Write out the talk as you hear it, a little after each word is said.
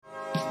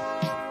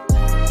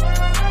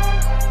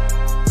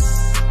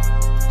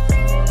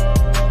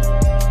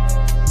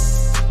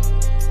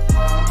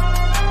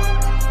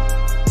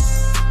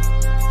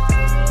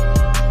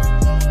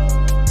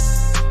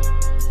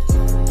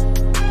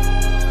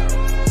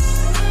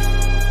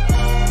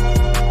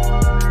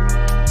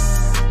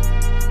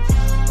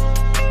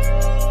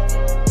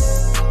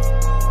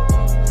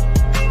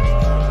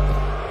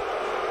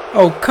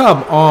Oh,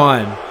 come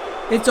on.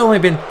 It's only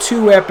been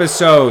 2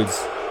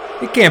 episodes.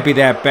 It can't be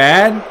that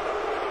bad.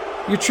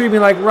 You treat me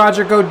like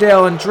Roger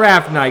Goodell in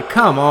draft night.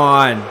 Come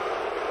on.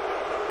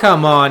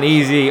 Come on,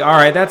 easy. All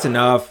right, that's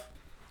enough.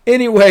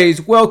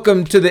 Anyways,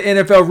 welcome to the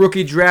NFL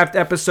Rookie Draft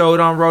episode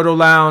on Roto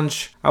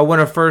Lounge. I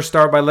want to first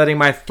start by letting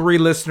my 3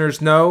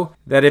 listeners know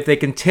that if they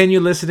continue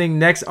listening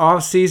next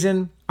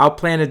offseason, I'll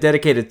plan to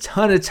dedicate a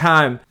ton of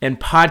time and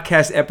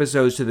podcast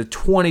episodes to the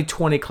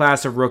 2020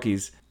 class of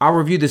rookies. I'll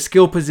review the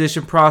skill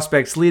position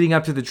prospects leading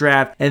up to the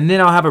draft, and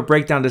then I'll have a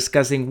breakdown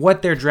discussing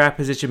what their draft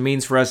position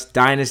means for us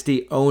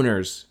dynasty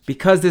owners.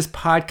 Because this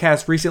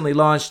podcast recently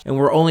launched and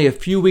we're only a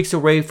few weeks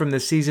away from the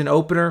season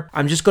opener,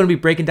 I'm just going to be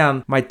breaking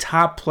down my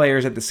top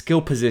players at the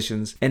skill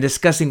positions and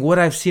discussing what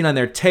I've seen on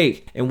their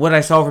tape and what I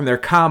saw from their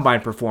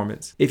combine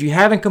performance. If you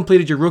haven't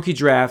completed your rookie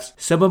drafts,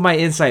 some of my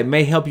insight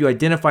may help you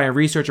identify and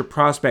research a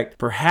prospect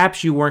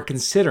perhaps you weren't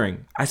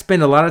considering. I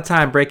spend a lot of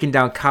time breaking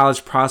down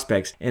college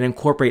prospects and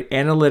incorporate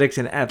analytics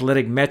and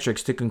athletic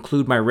metrics to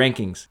conclude my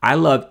rankings. I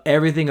love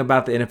everything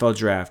about the NFL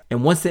draft,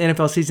 and once the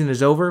NFL season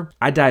is over,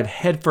 I dive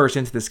headfirst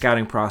into the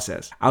scouting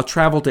process. I'll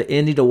travel to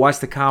Indy to watch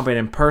the combine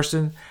in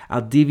person.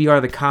 I'll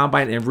DVR the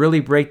combine and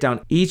really break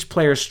down each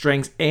player's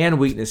strengths and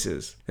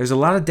weaknesses. There's a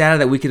lot of data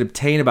that we can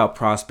obtain about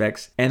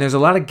prospects, and there's a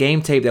lot of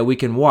game tape that we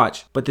can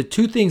watch, but the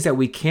 2 things that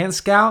we can't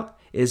scout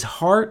is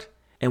heart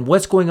and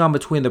what's going on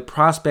between the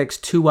prospect's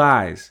 2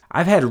 eyes.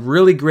 I've had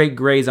really great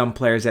grades on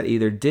players that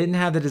either didn't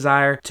have the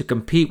desire to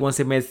compete once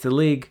they made it to the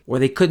league, or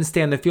they couldn't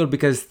stay on the field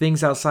because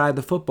things outside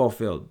the football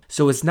field.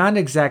 So it's not an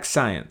exact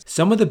science.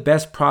 Some of the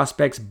best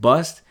prospects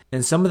bust,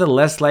 and some of the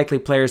less likely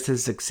players to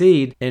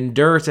succeed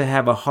endure to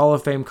have a Hall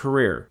of Fame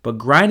career. But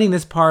grinding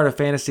this part of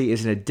fantasy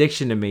is an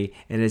addiction to me,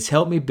 and it's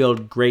helped me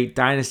build great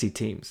dynasty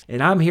teams.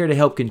 And I'm here to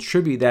help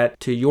contribute that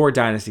to your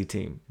dynasty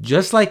team.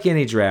 Just like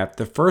any draft,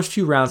 the first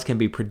few rounds can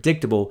be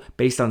predictable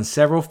based on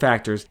several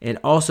factors and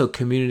also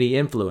community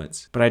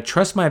influence. But I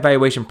trust my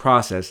evaluation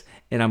process,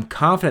 and I'm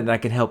confident that I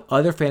can help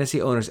other fantasy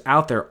owners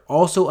out there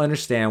also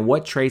understand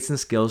what traits and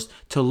skills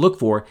to look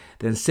for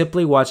than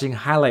simply watching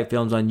highlight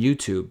films on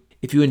YouTube.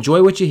 If you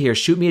enjoy what you hear,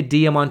 shoot me a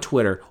DM on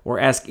Twitter or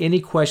ask any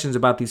questions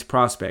about these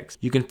prospects.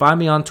 You can find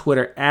me on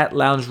Twitter at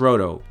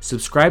LoungeRoto.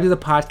 Subscribe to the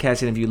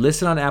podcast, and if you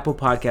listen on Apple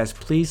Podcasts,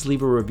 please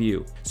leave a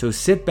review. So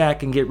sit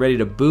back and get ready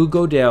to boo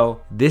Goodell.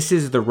 This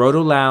is the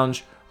Roto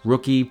Lounge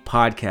Rookie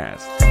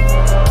Podcast.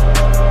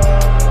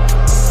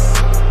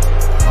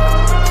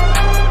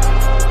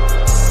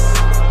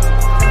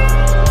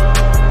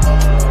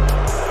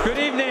 Good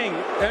evening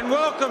and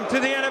welcome to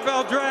the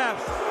NFL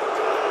Draft.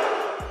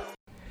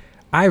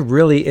 I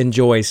really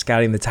enjoy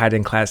scouting the tight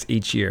end class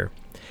each year.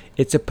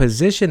 It's a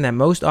position that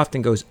most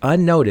often goes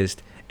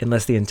unnoticed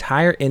unless the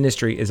entire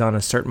industry is on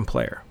a certain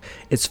player.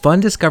 It's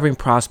fun discovering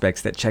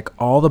prospects that check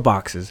all the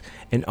boxes,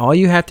 and all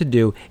you have to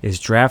do is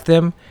draft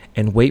them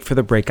and wait for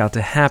the breakout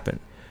to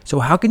happen. So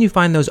how can you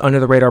find those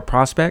under-the-radar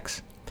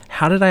prospects?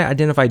 How did I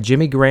identify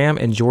Jimmy Graham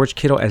and George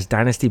Kittle as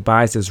dynasty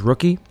buys as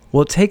rookie?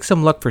 Well, it takes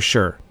some luck for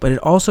sure, but it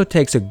also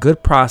takes a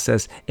good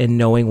process in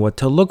knowing what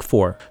to look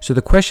for. So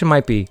the question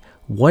might be,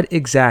 what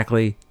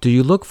exactly do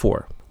you look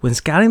for? When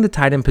scouting the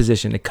tight end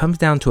position, it comes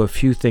down to a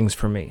few things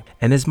for me.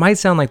 And this might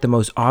sound like the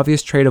most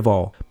obvious trait of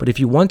all, but if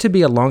you want to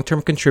be a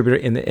long-term contributor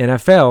in the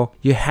NFL,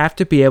 you have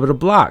to be able to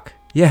block.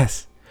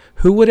 Yes,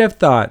 who would have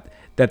thought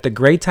that the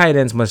great tight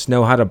ends must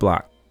know how to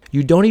block?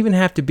 You don't even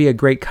have to be a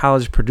great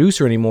college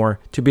producer anymore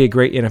to be a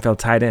great NFL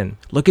tight end.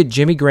 Look at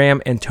Jimmy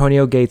Graham,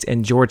 Antonio Gates,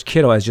 and George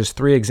Kittle as just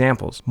 3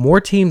 examples. More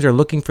teams are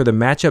looking for the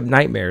matchup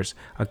nightmares,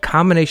 a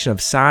combination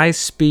of size,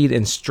 speed,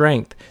 and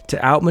strength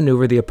to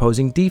outmaneuver the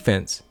opposing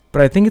defense.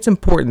 But I think it's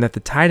important that the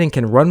tight end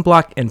can run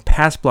block and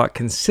pass block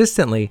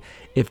consistently,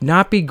 if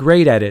not be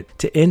great at it,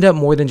 to end up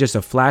more than just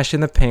a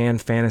flash-in-the-pan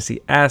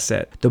fantasy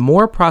asset. The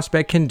more a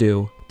prospect can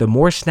do, the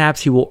more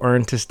snaps he will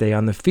earn to stay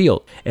on the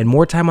field. And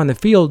more time on the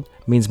field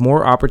means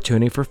more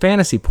opportunity for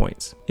fantasy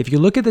points. If you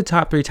look at the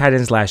top 3 tight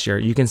ends last year,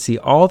 you can see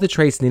all the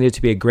traits needed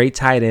to be a great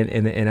tight end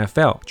in the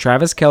NFL.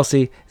 Travis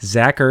Kelce,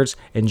 Zach Ertz,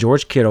 and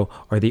George Kittle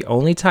are the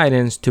only tight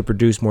ends to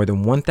produce more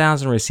than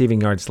 1,000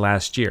 receiving yards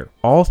last year.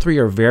 All 3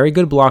 are very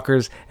good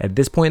blockers at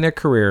this point in their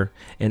career,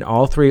 and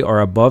all 3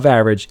 are above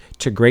average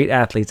to great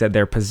athletes at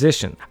their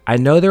position. I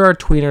know there are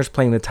tweeners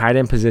playing the tight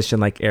end position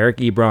like Eric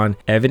Ebron,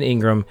 Evan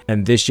Ingram,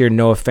 and this year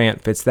Noah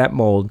Fant fits that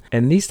mold,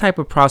 and these type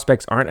of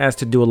prospects aren't asked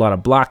to do a lot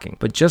of blocking.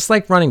 But just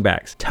like running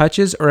backs,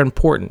 touches are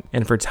important,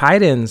 and for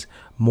tight ends,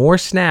 more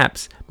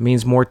snaps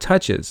means more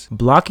touches.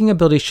 Blocking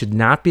ability should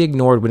not be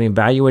ignored when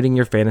evaluating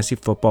your fantasy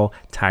football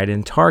tight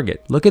end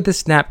target. Look at the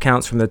snap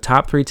counts from the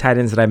top 3 tight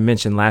ends that I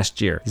mentioned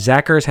last year.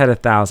 Zach Ertz had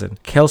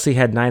 1,000, Kelce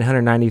had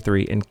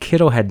 993, and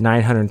Kittle had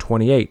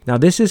 928. Now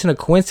this isn't a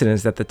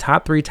coincidence that the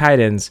top 3 tight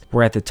ends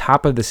were at the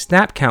top of the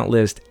snap count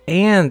list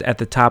and at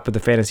the top of the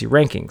fantasy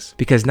rankings,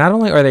 because not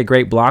only are they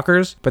great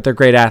blockers, but they're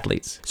great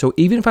athletes. So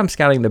even if I'm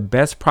scouting the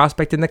best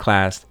prospect in the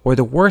class or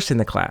the worst in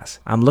the class,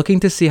 I'm looking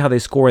to see how they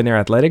score in their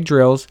athletic drill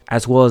drills,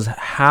 as well as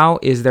how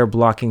is their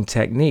blocking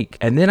technique.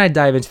 And then I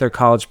dive into their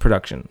college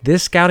production.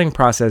 This scouting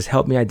process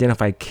helped me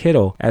identify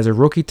Kittle as a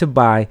rookie to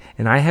buy,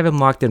 and I have him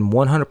locked in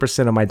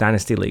 100% of my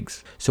dynasty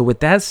leagues. So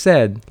with that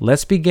said,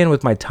 let's begin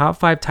with my top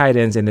 5 tight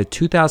ends in the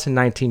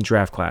 2019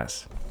 draft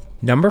class.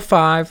 Number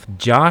 5,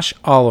 Josh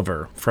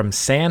Oliver from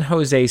San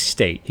Jose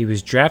State. He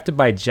was drafted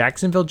by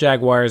Jacksonville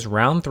Jaguars,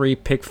 round 3,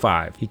 pick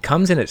 5. He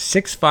comes in at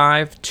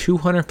 6'5",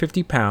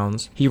 250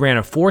 pounds. He ran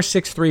a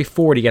 4.63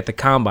 40 at the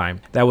combine.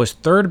 That was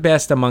third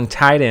best among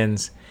tight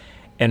ends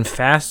and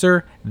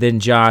faster than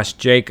Josh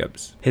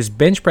Jacobs. His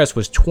bench press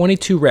was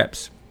 22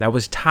 reps. That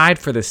was tied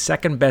for the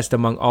second best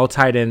among all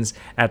tight ends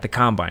at the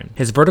combine.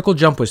 His vertical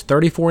jump was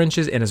 34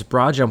 inches and his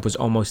broad jump was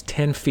almost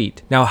 10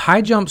 feet. Now,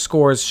 high jump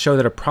scores show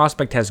that a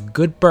prospect has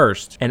good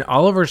burst, and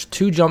Oliver's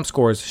 2 jump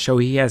scores show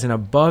he has an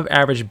above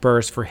average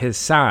burst for his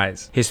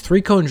size. His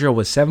 3-cone drill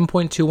was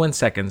 7.21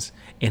 seconds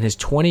and his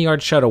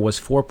 20-yard shuttle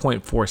was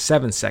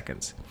 4.47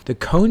 seconds. The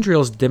cone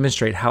drills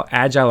demonstrate how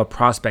agile a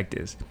prospect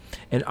is,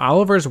 and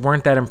Oliver's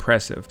weren't that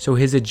impressive, so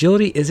his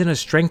agility isn't a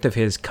strength of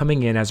his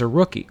coming in as a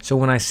rookie. So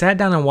when I sat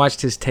down and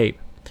watched his tape,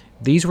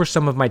 these were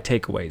some of my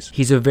takeaways.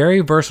 He's a very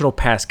versatile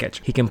pass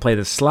catcher. He can play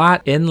the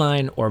slot,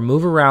 inline, or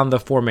move around the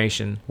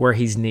formation where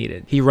he's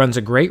needed. He runs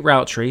a great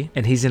route tree,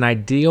 and he's an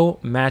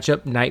ideal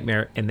matchup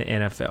nightmare in the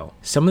NFL.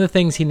 Some of the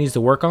things he needs to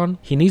work on,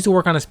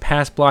 his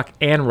pass block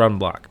and run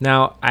block.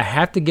 Now, I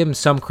have to give him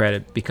some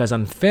credit because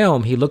on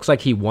film, he looks like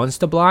he wants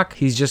to block.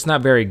 He's just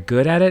not very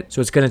good at it, so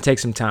it's going to take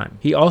some time.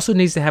 He also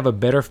needs to have a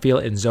better feel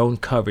in zone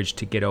coverage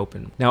to get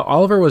open. Now,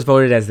 Oliver was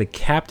voted as the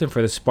captain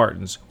for the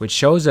Spartans, which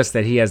shows us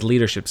that he has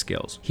leadership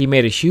skills. He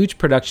made a huge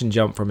production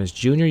jump from his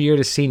junior year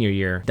to senior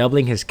year,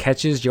 doubling his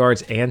catches,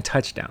 yards, and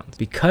touchdowns.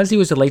 Because he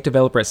was a late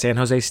developer at San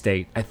Jose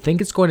State, I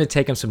think it's going to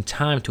take him some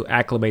time to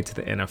acclimate to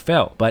the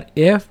NFL. But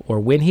if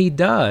or when he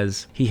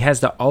does, he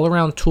has the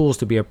all-around tools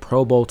to be a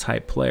Pro Bowl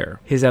type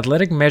player. His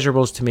athletic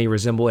measurables to me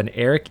resemble an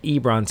Eric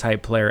Ebron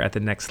type player at the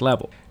next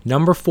level.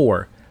 Number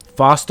 4,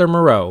 Foster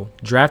Moreau,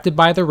 drafted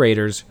by the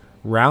Raiders,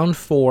 round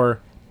 4,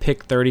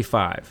 pick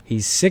 35.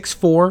 He's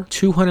 6'4",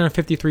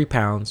 253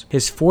 pounds.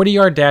 His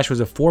 40-yard dash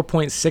was a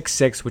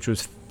 4.66, which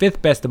was 5th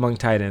best among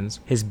tight ends.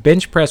 His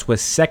bench press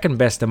was 2nd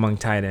best among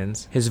tight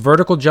ends. His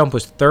vertical jump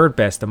was 3rd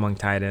best among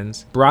tight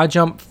ends. Broad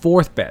jump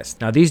 4th best.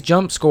 Now these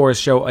jump scores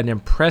show an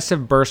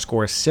impressive burst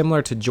score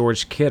similar to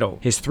George Kittle.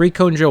 His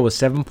 3-cone drill was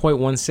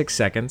 7.16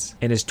 seconds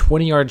and his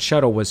 20-yard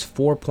shuttle was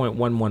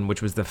 4.11,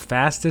 which was the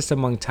fastest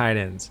among tight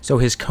ends. So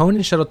his cone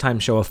and shuttle time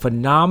show a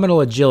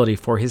phenomenal agility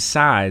for his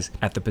size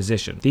at the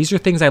position. These are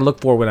things I look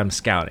for when I'm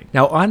scouting.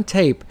 Now on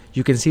tape,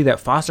 you can see that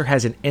Foster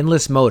has an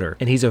endless motor,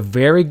 and he's a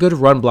very good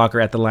run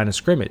blocker at the line of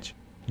scrimmage.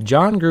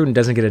 John Gruden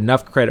doesn't get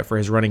enough credit for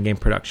his running game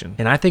production,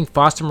 and I think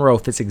Foster Moreau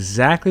fits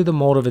exactly the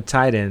mold of a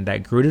tight end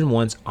that Gruden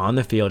wants on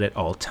the field at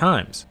all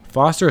times.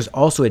 Foster is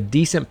also a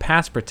decent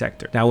pass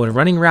protector. Now, when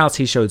running routes,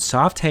 he showed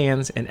soft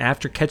hands, and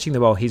after catching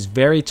the ball, he's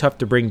very tough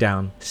to bring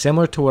down,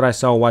 similar to what I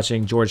saw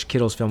watching George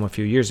Kittle's film a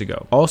few years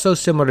ago. Also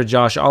similar to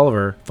Josh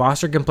Oliver,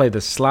 Foster can play the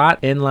slot,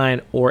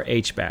 inline, or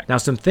H-back. Now,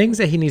 some things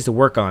that he needs to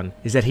work on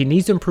is that he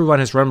needs to improve on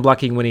his run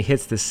blocking when he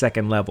hits the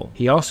second level.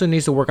 He also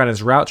needs to work on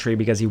his route tree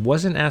because he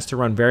wasn't asked to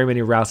run very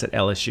many routes at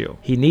LSU.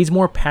 He needs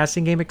more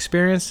passing game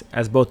experience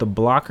as both a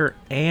blocker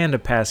and a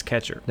pass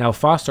catcher. Now,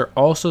 Foster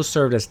also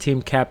served as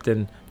team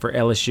captain for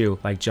LSU,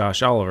 like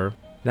Josh Oliver.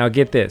 Now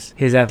get this,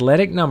 his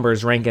athletic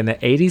numbers rank in the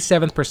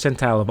 87th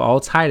percentile of all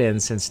tight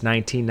ends since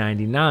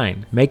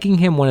 1999, making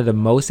him one of the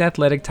most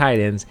athletic tight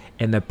ends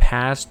in the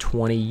past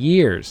 20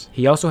 years.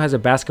 He also has a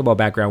basketball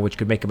background, which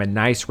could make him a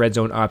nice red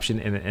zone option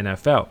in the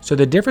NFL. So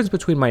the difference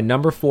between my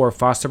number 4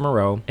 Foster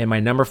Moreau and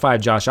my number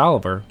 5 Josh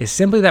Oliver is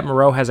simply that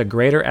Moreau has a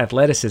greater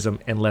athleticism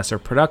and lesser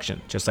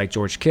production, just like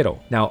George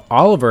Kittle. Now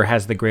Oliver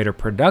has the greater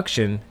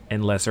production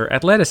and lesser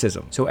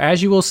athleticism. So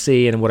as you will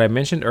see, and what I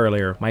mentioned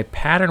earlier, my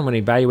pattern when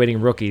evaluating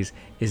rookies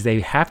is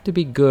they have to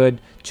be good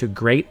to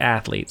great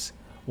athletes,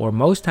 or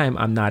most time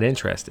I'm not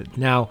interested.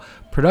 Now,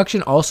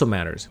 production also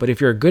matters, but if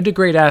you're a good to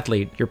great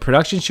athlete, your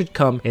production should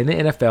come in the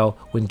NFL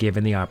when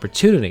given the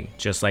opportunity,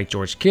 just like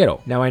George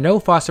Kittle. Now, I know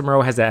Foster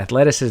Moreau has the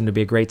athleticism to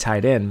be a great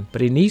tight end,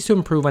 but he needs to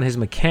improve on his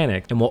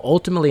mechanic and will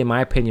ultimately, in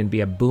my opinion,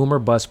 be a boom or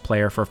bust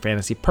player for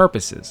fantasy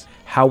purposes.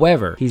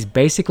 However, he's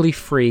basically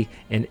free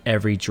in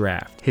every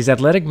draft. His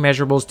athletic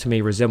measurables to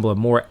me resemble a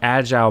more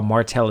agile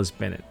Martellus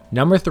Bennett.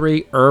 Number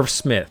 3, Irv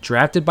Smith,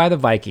 drafted by the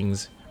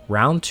Vikings,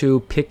 round 2,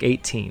 pick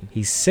 18.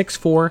 He's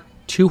 6'4",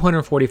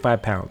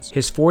 245 pounds.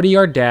 His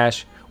 40-yard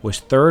dash was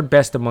 3rd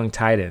best among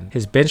tight ends.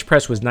 His bench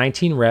press was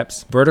 19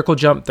 reps, vertical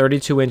jump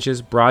 32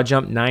 inches, broad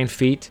jump 9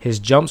 feet. His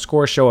jump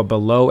scores show a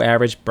below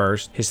average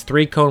burst. His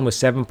 3-cone was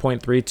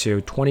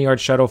 7.32,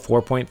 20-yard shuttle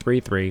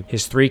 4.33.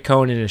 His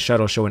 3-cone and his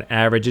shuttle show an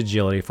average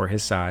agility for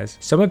his size.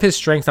 Some of his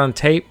strengths on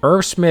tape,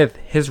 Irv Smith,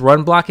 his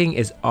run blocking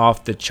is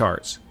off the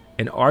charts.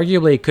 and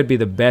arguably could be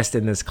the best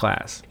in this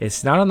class.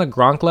 It's not on the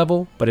Gronk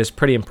level, but it's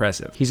pretty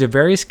impressive. He's a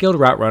very skilled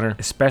route runner,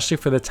 especially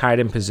for the tight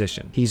end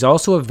position. He's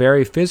also a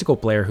very physical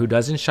player who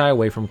doesn't shy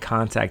away from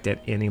contact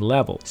at any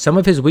level. Some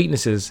of his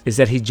weaknesses is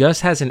that he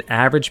just has an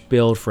average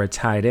build for a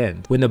tight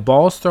end. When the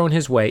ball's thrown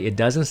his way, it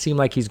doesn't seem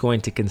like he's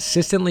going to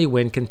consistently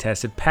win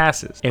contested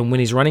passes. And when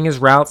he's running his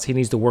routes, he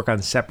needs to work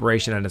on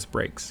separation on his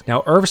breaks.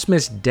 Now, Irv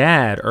Smith's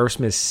dad, Irv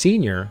Smith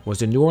Sr., was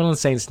the New Orleans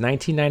Saints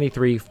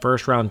 1993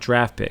 first-round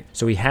draft pick,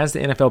 so he has the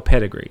NFL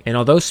pedigree. And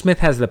although Smith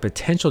has the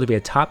potential to be a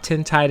top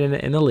 10 tight end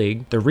in the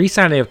league, the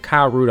re-signing of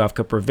Kyle Rudolph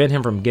could prevent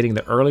him from getting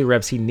the early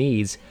reps he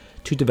needs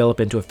to develop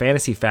into a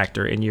fantasy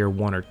factor in year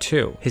 1 or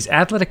 2. His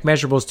athletic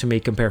measurables to me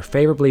compare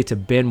favorably to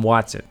Ben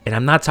Watson, and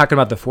I'm not talking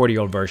about the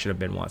 40-year-old version of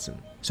Ben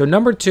Watson. So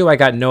number 2, I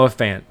got Noah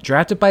Fant,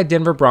 drafted by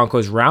Denver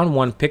Broncos, round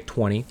 1, pick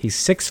 20. He's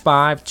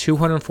 6'5",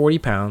 240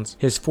 pounds.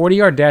 His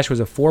 40-yard dash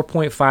was a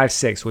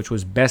 4.56, which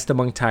was best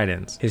among tight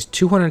ends. His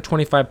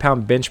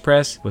 225-pound bench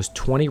press was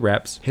 20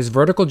 reps. His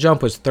vertical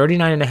jump was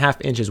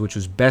 39.5 inches, which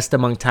was best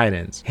among tight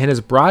ends. And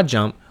his broad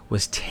jump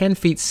was 10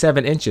 feet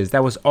 7 inches.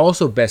 That was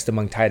also best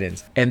among tight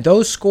ends. And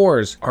those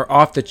scores are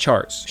off the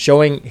charts,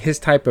 showing his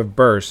type of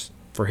burst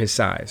for his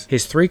size.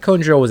 His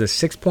 3-cone drill was a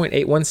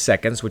 6.81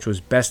 seconds, which was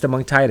best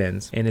among tight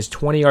ends, and his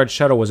 20-yard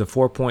shuttle was a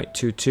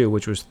 4.22,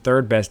 which was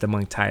third best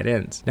among tight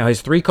ends. Now,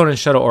 his 3-cone and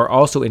shuttle are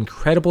also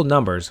incredible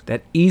numbers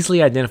that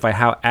easily identify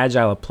how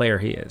agile a player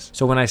he is.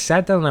 So when I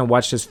sat down and I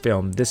watched this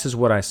film, this is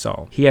what I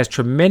saw. He has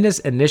tremendous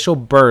initial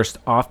burst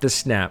off the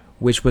snap,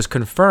 which was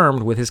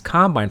confirmed with his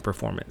combine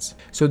performance.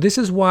 So this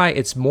is why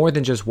it's more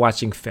than just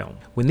watching film.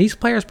 When these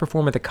players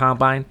perform at the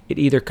combine, it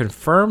either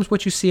confirms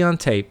what you see on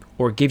tape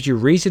or gives you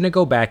reason to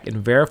go back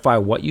and verify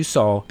what you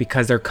saw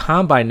because their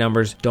combine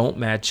numbers don't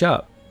match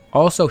up.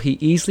 Also, he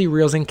easily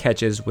reels in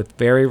catches with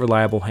very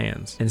reliable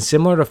hands. And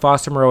similar to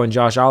Foster Moreau and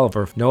Josh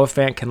Oliver, Noah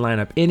Fant can line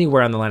up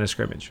anywhere on the line of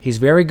scrimmage. He's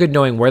very good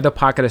knowing where the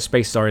pocket of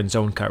spaces are in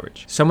zone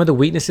coverage. Some of the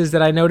weaknesses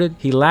that I noted,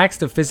 he lacks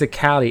the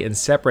physicality in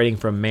separating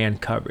from man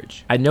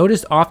coverage. I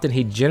noticed often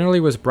he generally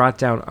was brought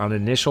down on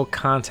initial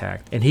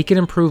contact, and he can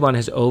improve on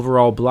his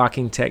overall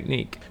blocking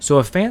technique. So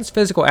if Fant's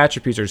physical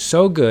attributes are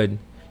so good,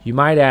 you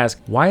might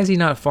ask, why is he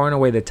not far and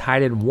away the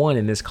tight end 1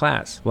 in this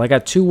class? Well, I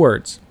got 2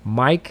 words: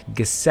 Mike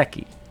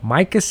Gesicki.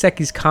 Mike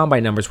Gesicki's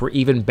combine numbers were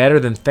even better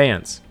than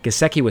Fant's.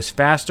 Gesicki was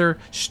faster,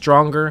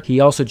 stronger, he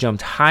also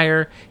jumped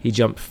higher, he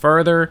jumped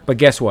further, but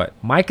guess what?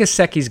 Mike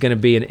Gesicki's going to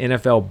be an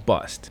NFL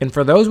bust. And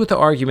for those with the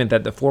argument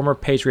that the former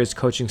Patriots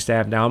coaching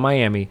staff now in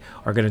Miami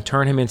are going to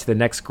turn him into the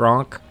next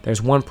Gronk,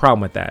 there's one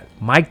problem with that.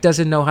 Mike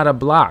doesn't know how to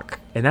block.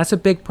 And that's a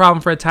big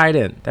problem for a tight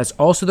end. That's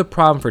also the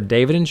problem for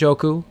David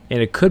Njoku,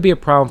 and it could be a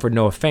problem for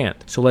Noah Fant.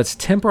 So let's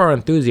temper our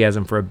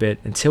enthusiasm for a bit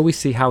until we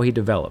see how he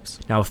develops.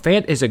 Now,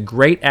 Fant is a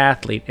great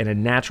athlete and a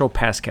natural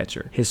pass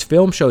catcher. His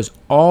film shows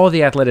all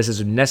the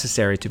athleticism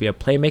necessary to be a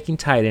playmaking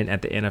tight end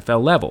at the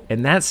NFL level.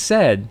 And that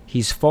said,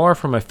 he's far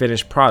from a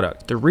finished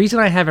product. The reason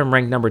I have him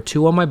ranked number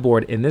 2 on my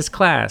board in this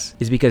class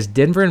is because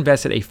Denver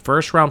invested a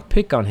first-round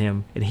pick on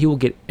him, and he will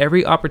get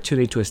every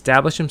opportunity to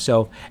establish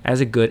himself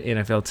as a good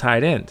NFL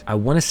tight end. I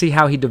want to see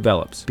how he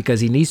develops because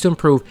he needs to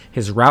improve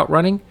his route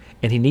running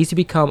and he needs to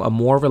become a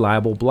more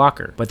reliable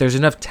blocker. But there's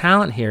enough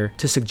talent here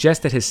to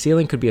suggest that his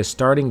ceiling could be a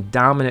starting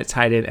dominant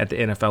tight end at the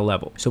NFL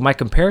level. So my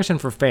comparison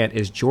for Fant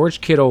is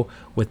George Kittle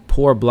with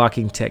poor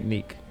blocking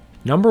technique.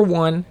 Number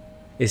 1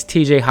 is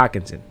TJ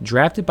Hockenson,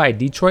 drafted by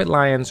Detroit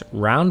Lions,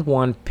 round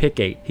 1, pick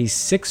 8. He's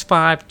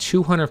 6'5",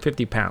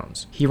 250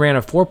 pounds. He ran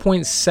a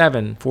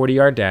 4.7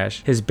 40-yard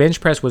dash. His bench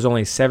press was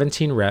only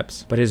 17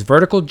 reps, but his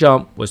vertical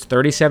jump was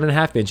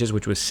 37.5 inches,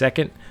 which was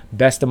second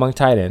best among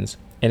tight ends,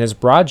 and his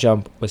broad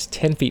jump was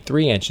 10 feet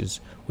 3 inches,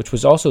 which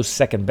was also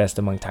second best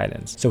among tight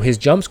ends. So his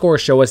jump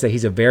scores show us that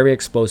he's a very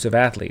explosive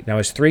athlete. Now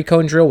his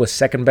 3-cone drill was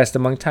second best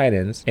among tight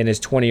ends, and his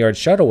 20-yard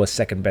shuttle was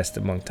second best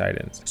among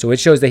tight ends. So it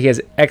shows that he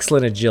has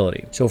excellent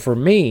agility. So for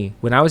me,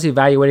 when I was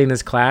evaluating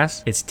this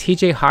class, it's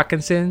TJ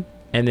Hockenson,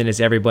 and then it's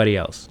everybody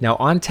else. Now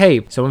on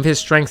tape, some of his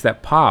strengths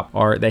that pop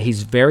are that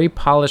he's very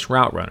polished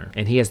route runner,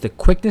 and he has the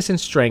quickness and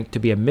strength to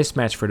be a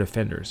mismatch for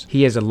defenders.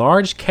 He has a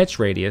large catch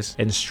radius,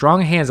 and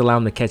strong hands allow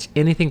him to catch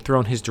anything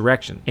thrown his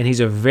direction, and he's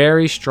a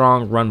very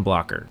strong run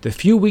blocker. The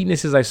few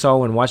weaknesses I saw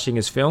when watching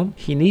his film,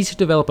 he needs to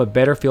develop a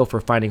better feel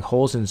for finding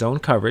holes in zone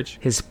coverage,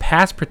 his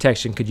pass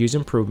protection could use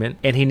improvement,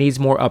 and he needs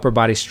more upper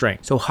body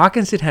strength. So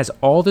Hockenson has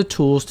all the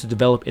tools to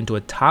develop into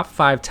a top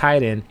 5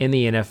 tight end in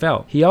the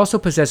NFL. He also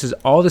possesses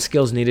all the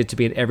skills needed to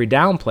be an every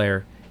down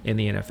player in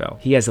the NFL.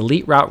 He has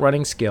elite route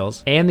running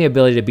skills and the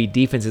ability to beat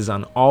defenses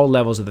on all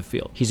levels of the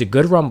field. He's a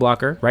good run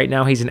blocker. Right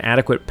now he's an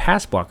adequate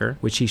pass blocker,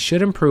 which he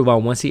should improve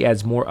on once he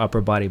adds more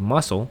upper body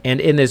muscle.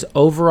 And in this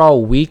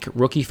overall weak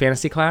rookie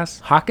fantasy class,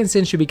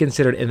 Hockenson should be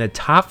considered in the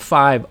top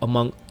 5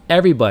 among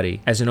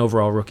everybody as an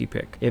overall rookie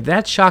pick. If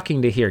that's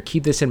shocking to hear,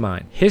 keep this in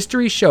mind.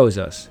 History shows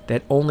us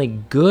that only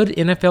good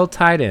NFL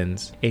tight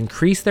ends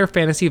increase their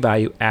fantasy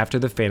value after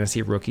the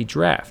fantasy rookie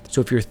draft. So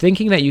if you're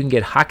thinking that you can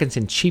get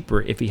Hockenson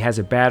cheaper if he has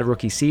a bad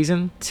rookie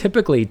season,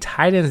 typically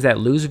tight ends that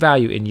lose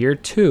value in year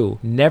 2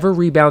 never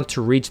rebound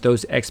to reach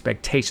those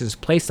expectations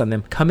placed on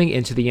them coming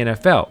into the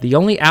NFL. The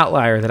only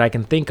outlier that I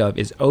can think of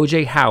is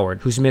O.J. Howard,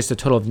 who's missed a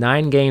total of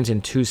 9 games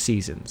in 2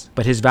 seasons.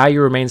 But his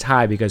value remains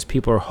high because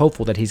people are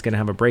hopeful that he's going to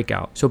have a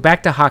breakout. So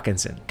back to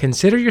Hockenson.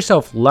 Consider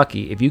yourself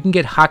lucky if you can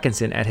get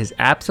Hockenson at his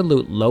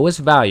absolute lowest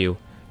value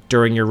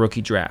during your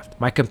rookie draft.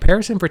 My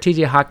comparison for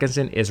TJ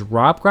Hockenson is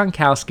Rob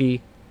Gronkowski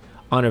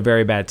on a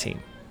very bad team.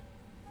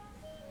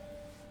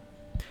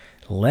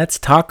 Let's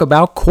talk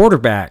about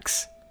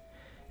quarterbacks.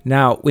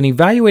 Now, when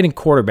evaluating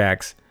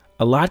quarterbacks,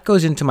 a lot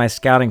goes into my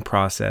scouting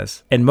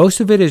process, and most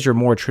of it is your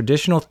more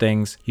traditional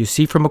things you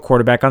see from a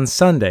quarterback on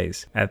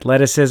Sundays: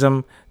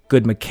 athleticism,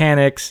 good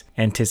mechanics,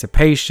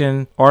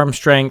 anticipation, arm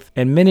strength,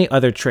 and many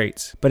other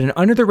traits. But an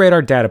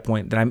under-the-radar data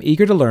point that I'm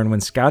eager to learn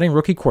when scouting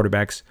rookie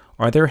quarterbacks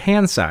are their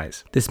hand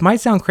size. This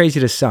might sound crazy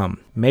to some,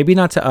 maybe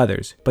not to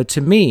others, but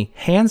to me,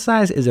 hand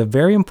size is a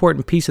very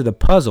important piece of the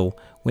puzzle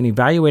when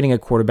evaluating a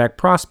quarterback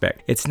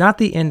prospect. It's not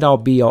the end-all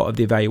be-all of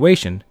the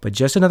evaluation, but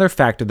just another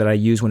factor that I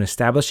use when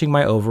establishing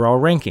my overall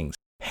rankings.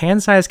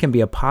 Hand size can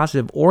be a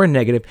positive or a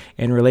negative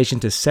in relation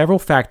to several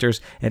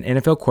factors an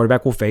NFL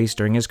quarterback will face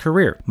during his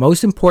career.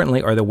 Most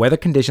importantly are the weather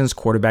conditions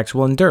quarterbacks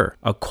will endure.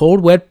 A cold,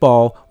 wet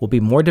ball will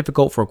be more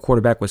difficult for a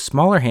quarterback with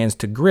smaller hands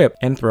to grip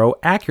and throw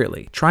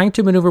accurately. Trying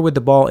to maneuver with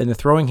the ball in the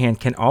throwing hand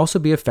can also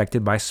be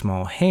affected by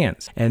small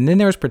hands. And then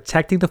there's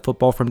protecting the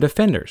football from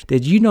defenders.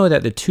 Did you know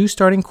that the 2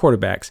 starting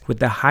quarterbacks with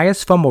the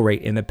highest fumble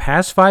rate in the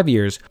past 5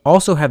 years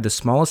also have the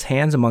smallest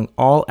hands among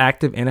all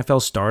active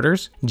NFL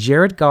starters?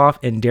 Jared Goff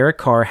and Derek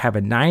Carr have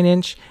a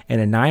 9-inch and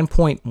a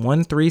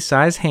 9.13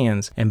 size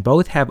hands, and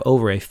both have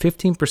over a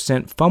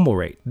 15% fumble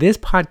rate. This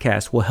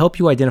podcast will help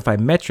you identify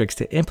metrics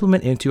to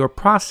implement into your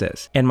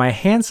process, and my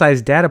hand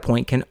size data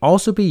point can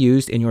also be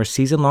used in your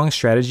season-long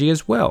strategy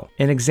as well.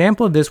 An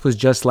example of this was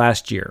just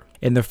last year.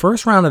 In the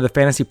first round of the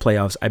fantasy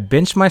playoffs, I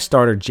benched my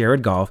starter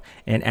Jared Goff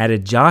and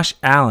added Josh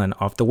Allen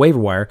off the waiver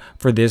wire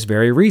for this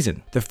very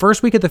reason. The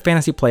first week of the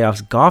fantasy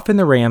playoffs, Goff and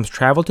the Rams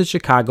traveled to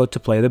Chicago to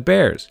play the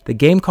Bears. The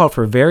game called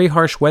for very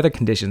harsh weather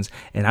conditions,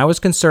 and I was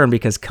concerned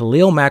because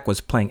Khalil Mack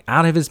was playing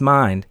out of his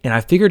mind, and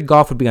I figured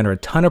Goff would be under a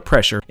ton of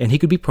pressure and he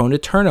could be prone to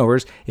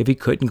turnovers if he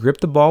couldn't grip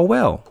the ball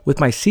well. With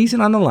my season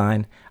on the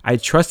line, I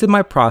trusted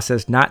my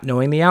process, not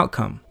knowing the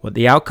outcome. What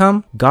the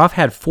outcome? Goff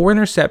had 4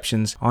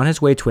 interceptions on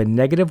his way to a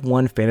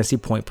 -1 fantasy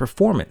point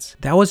performance.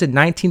 That was a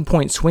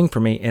 19-point swing for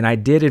me, and I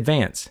did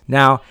advance.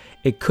 Now,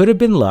 it could have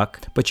been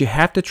luck, but you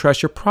have to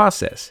trust your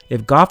process.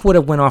 If Goff would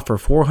have went off for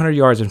 400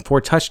 yards and 4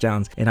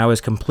 touchdowns, and I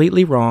was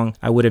completely wrong,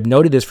 I would have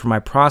noted this for my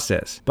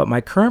process. But my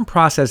current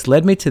process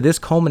led me to this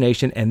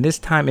culmination, and this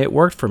time it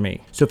worked for me.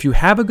 So if you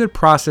have a good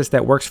process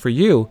that works for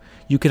you,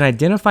 you can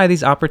identify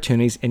these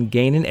opportunities and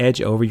gain an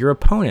edge over your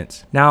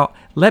opponents. Now,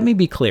 let me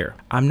be clear.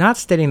 I'm not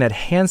stating that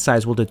hand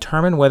size will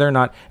determine whether or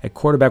not a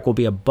quarterback will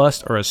be a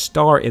bust or a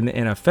star in the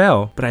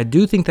NFL, but I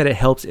do think that it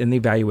helps in the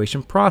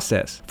evaluation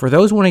process. For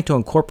those wanting to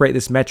incorporate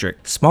this metric,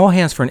 small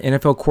hands for an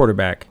NFL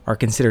quarterback are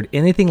considered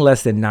anything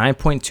less than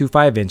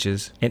 9.25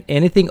 inches, and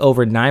anything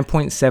over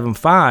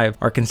 9.75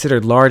 are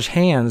considered large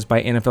hands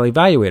by NFL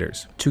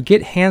evaluators. To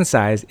get hand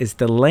size, it's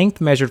the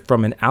length measured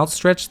from an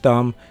outstretched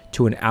thumb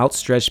to an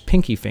outstretched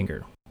pinky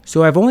finger.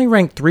 So I've only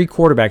ranked 3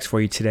 quarterbacks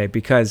for you today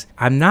because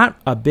I'm not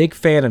a big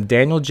fan of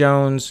Daniel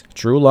Jones,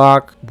 Drew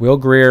Lock, Will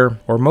Grier,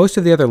 or most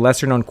of the other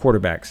lesser known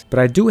quarterbacks. But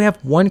I do have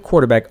one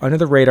quarterback under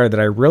the radar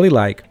that I really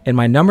like, and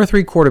my number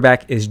 3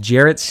 quarterback is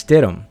Jarrett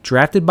Stidham,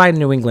 drafted by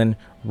New England,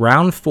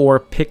 round 4,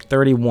 pick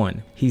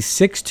 31. He's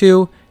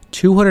 6'2",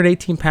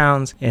 218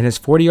 pounds, and his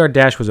 40-yard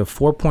dash was a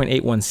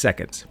 4.81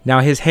 seconds. Now,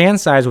 his hand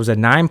size was a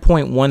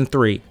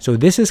 9.13, so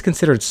this is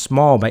considered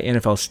small by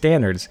NFL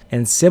standards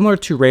and similar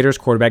to Raiders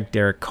quarterback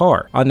Derek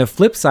Carr. On the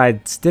flip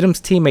side, Stidham's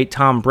teammate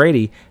Tom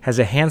Brady has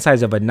a hand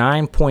size of a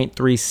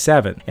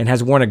 9.37 and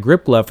has worn a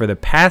grip glove for the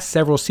past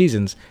several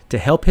seasons to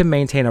help him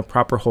maintain a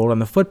proper hold on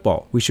the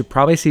football. We should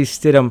probably see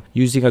Stidham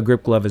using a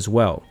grip glove as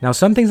well. Now,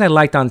 some things I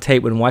liked on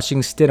tape when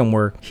watching Stidham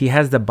were he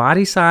has the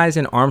body size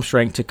and arm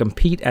strength to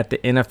compete at the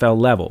NFL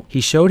level. He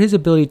showed his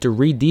ability to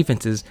read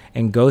defenses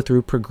and go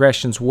through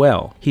progressions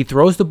well. He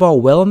throws the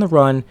ball well on the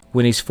run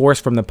when he's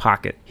forced from the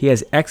pocket. He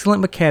has excellent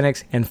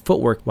mechanics and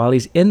footwork while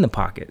he's in the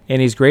pocket, and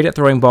he's great at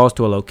throwing balls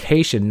to a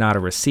location, not a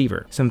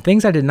receiver. Some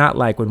things I did not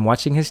like when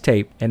watching his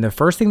tape, and the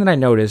first thing that I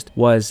noticed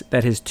was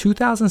that his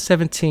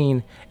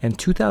 2017 and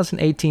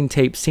 2018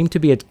 tape seemed to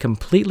be a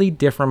completely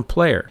different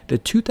player. The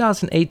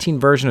 2018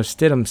 version of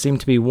Stidham seemed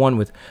to be one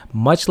with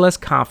much less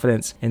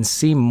confidence and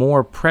seemed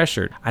more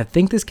pressured. I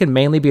think this can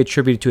mainly be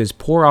attributed to his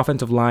poor core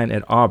offensive line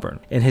at Auburn,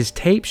 and his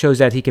tape shows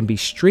that he can be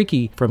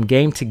streaky from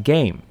game to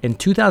game. In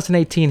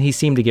 2018, he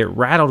seemed to get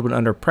rattled when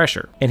under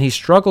pressure, and he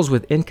struggles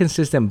with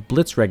inconsistent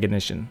blitz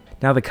recognition.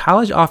 Now, the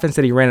college offense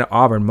that he ran at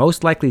Auburn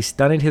most likely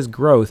stunted his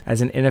growth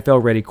as an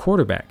NFL-ready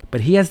quarterback,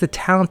 but he has the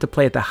talent to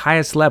play at the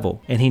highest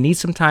level, and he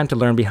needs some time to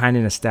learn behind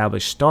an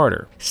established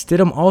starter.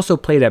 Stidham also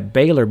played at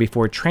Baylor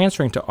before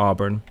transferring to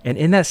Auburn, and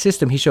in that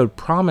system, he showed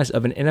promise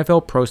of an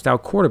NFL pro-style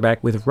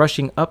quarterback with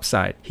rushing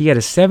upside. He had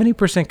a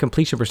 70%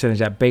 completion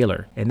percentage at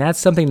Baylor, and that's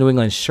something New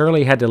England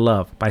surely had to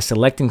love by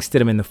selecting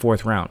Stidham in the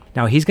 4th round.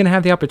 Now, he's going to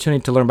have the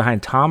opportunity to learn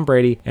behind Tom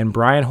Brady and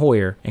Brian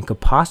Hoyer and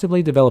could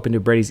possibly develop into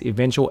Brady's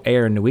eventual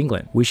heir in New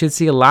England. We should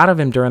see a lot of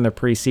him during the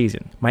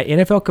preseason. My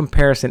NFL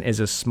comparison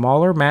is a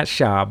smaller Matt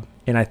Schaub,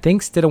 and I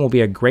think Stidham will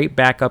be a great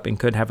backup and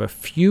could have a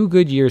few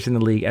good years in the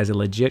league as a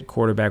legit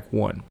quarterback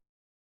 1.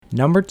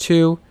 Number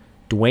 2,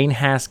 Dwayne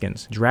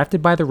Haskins,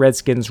 drafted by the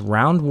Redskins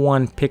round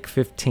 1, pick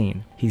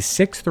 15. He's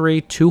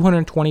 6'3",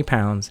 220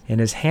 pounds,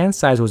 and his hand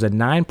size was a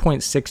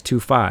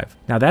 9.625.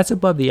 Now that's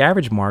above the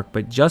average mark,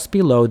 but just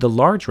below the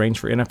large range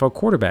for NFL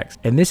quarterbacks.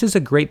 And this is a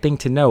great thing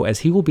to know, as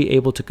he will be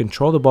able to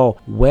control the ball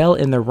well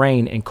in the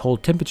rain and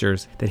cold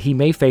temperatures that he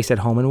may face at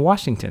home in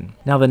Washington.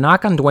 Now the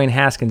knock on Dwayne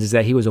Haskins is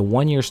that he was a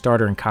one-year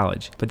starter in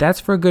college, but that's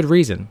for a good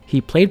reason.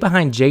 He played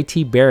behind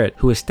J.T. Barrett,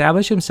 who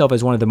established himself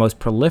as one of the most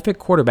prolific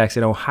quarterbacks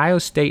in Ohio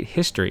State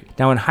history.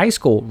 Now in high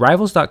school,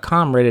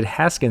 Rivals.com rated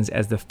Haskins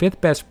as the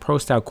 5th best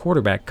pro-style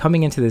quarterback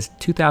coming into this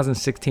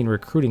 2016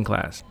 recruiting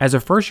class. As a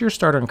first-year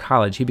starter in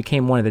college, he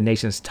became one of the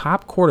nation's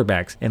top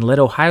quarterbacks and led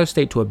Ohio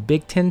State to a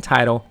Big Ten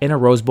title and a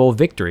Rose Bowl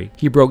victory.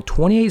 He broke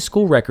 28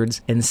 school records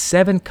and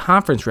 7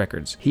 conference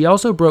records. He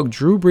also broke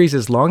Drew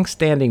Brees'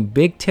 long-standing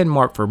Big Ten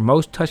mark for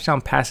most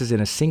touchdown passes in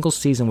a single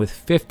season with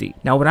 50.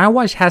 Now, when I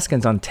watched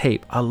Haskins on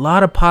tape, a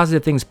lot of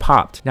positive things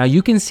popped. Now,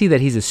 you can see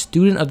that he's a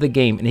student of the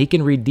game and he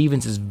can read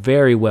defenses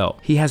very well.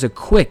 He has a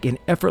quick and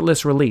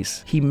effortless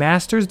release. He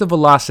masters the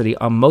velocity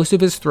on most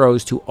of his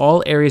throws to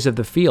all areas of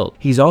the field.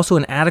 He's also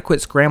an adequate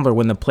scrambler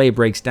when the play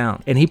breaks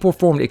down, and he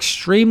performed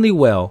extremely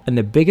well in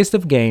the biggest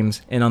of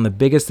games and on the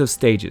biggest of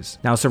stages.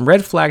 Now, some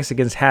red flags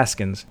against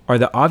Haskins are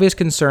the obvious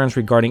concerns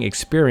regarding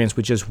experience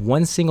with just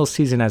one single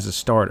season as a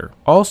starter.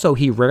 Also,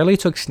 he rarely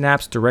took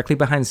snaps directly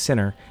behind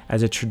center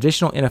as a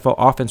traditional NFL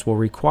offense will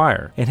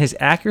require, and his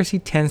accuracy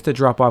tends to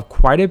drop off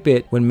quite a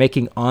bit when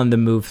making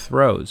on-the-move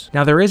throws.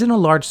 Now, there isn't a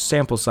large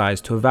sample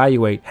size to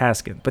evaluate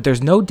Haskins, but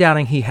there's no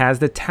doubting he has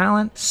the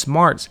talent,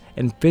 smarts,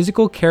 and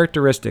physical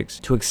characteristics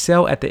to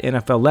excel at the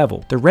NFL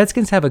level. The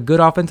Redskins have a good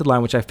offensive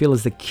line, which I feel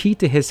is the key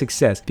to his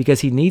success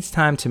because he needs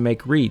time to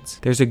make reads.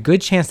 There's a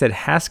good chance that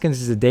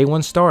Haskins is a day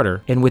 1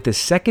 starter, and with the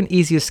second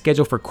easiest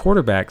schedule for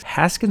quarterbacks,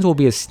 Haskins will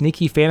be a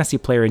sneaky fantasy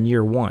player in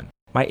year 1.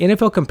 My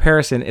NFL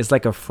comparison is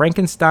like a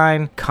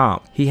Frankenstein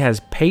comp. He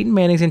has Peyton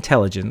Manning's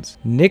intelligence,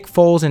 Nick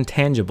Foles'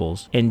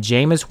 intangibles, and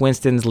Jameis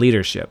Winston's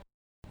leadership.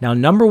 Now,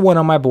 number 1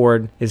 on my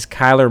board is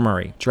Kyler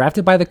Murray,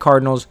 drafted by the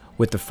Cardinals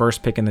with the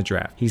first pick in the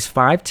draft. He's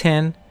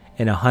 5'10",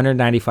 and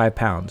 195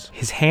 pounds.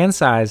 His hand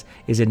size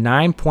is a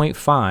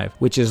 9.5,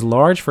 which is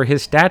large for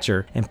his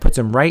stature and puts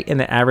him right in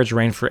the average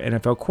range for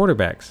NFL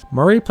quarterbacks.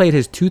 Murray played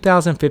his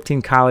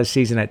 2015 college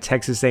season at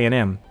Texas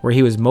A&M, where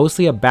he was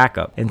mostly a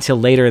backup until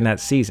later in that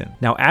season.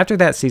 Now, after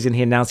that season,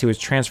 he announced he was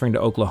transferring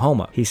to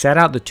Oklahoma. He sat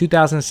out the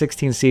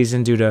 2016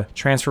 season due to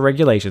transfer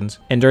regulations,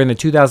 and during the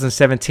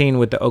 2017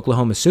 with the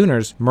Oklahoma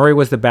Sooners, Murray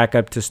was the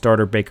backup to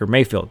starter Baker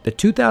Mayfield. The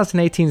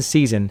 2018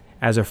 season,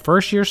 as a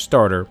first-year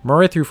starter,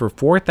 Murray threw for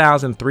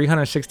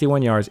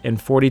 4,361 yards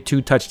and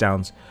 42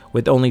 touchdowns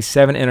with only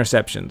 7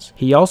 interceptions.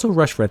 He also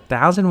rushed for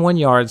 1,001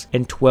 yards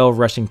and 12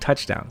 rushing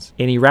touchdowns,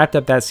 and he wrapped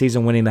up that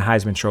season winning the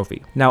Heisman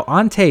Trophy. Now,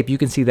 on tape, you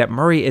can see that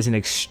Murray is an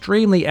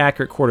extremely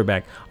accurate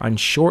quarterback on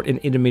short and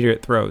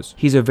intermediate throws.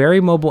 He's a very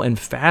mobile and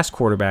fast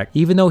quarterback.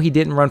 Even though he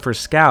didn't run for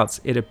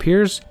scouts, it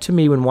appears to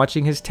me when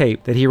watching his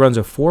tape that he runs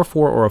a 4.4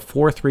 or a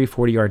 4.3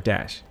 40-yard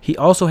dash. He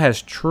also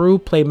has true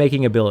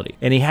playmaking ability,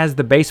 and he has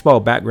the baseball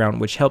background,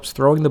 which helps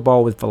throwing the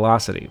ball with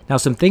velocity. Now,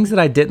 some things that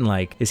I didn't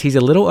like is he's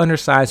a little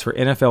undersized for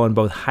NFL in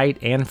both height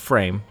and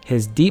frame.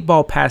 His deep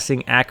ball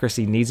passing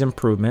accuracy needs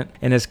improvement,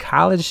 and his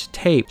college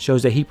tape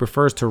shows that he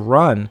prefers to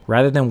run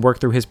rather than work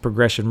through his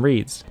progression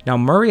reads. Now,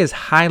 Murray is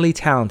highly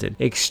talented,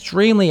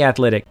 extremely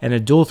athletic, and a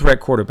dual threat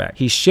quarterback.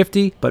 He's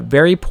shifty but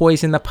very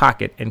poised in the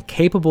pocket and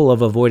capable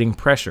of avoiding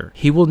pressure.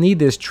 He will need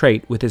this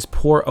trait with his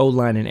poor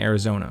O-line in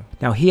Arizona.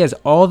 Now, he has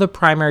all the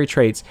primary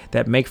traits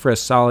that make for a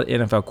solid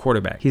NFL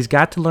quarterback. He's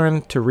got to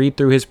learn to read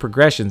through his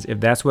progressions if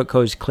that's what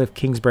Coach Cliff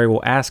Kingsbury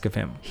will ask of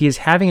him. He is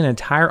having an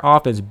entire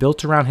offense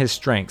built around his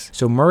strengths,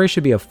 so Murray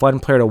should be a fun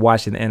player to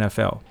watch in the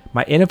NFL.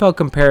 My NFL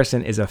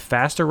comparison is a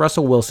faster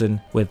Russell Wilson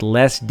with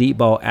less deep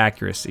ball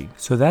accuracy.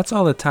 So that's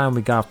all the time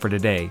we got for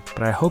today,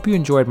 but I hope you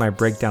enjoyed my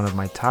breakdown of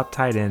my top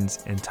tight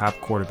ends and top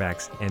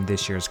quarterbacks in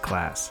this year's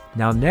class.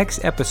 Now,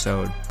 next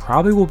episode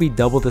probably will be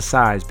double the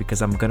size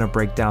because I'm going to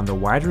break down the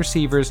wide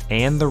receivers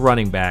and the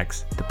running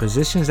backs, the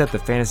positions that the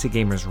fantasy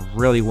gamers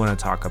really want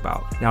to talk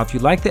about. Now, if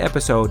you like the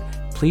episode,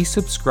 please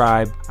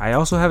subscribe. I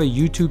also have a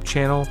YouTube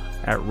channel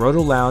at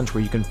Roto Lounge,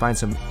 where you can find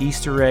some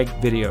Easter egg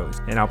videos.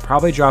 And I'll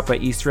probably drop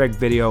an Easter egg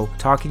video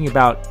talking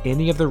about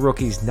any of the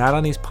rookies not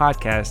on these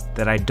podcasts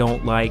that I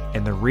don't like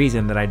and the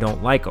reason that I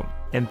don't like them.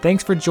 And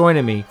thanks for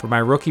joining me for my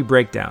rookie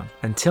breakdown.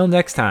 Until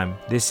next time,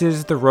 this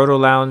is the Roto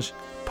Lounge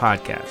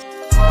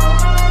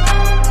podcast.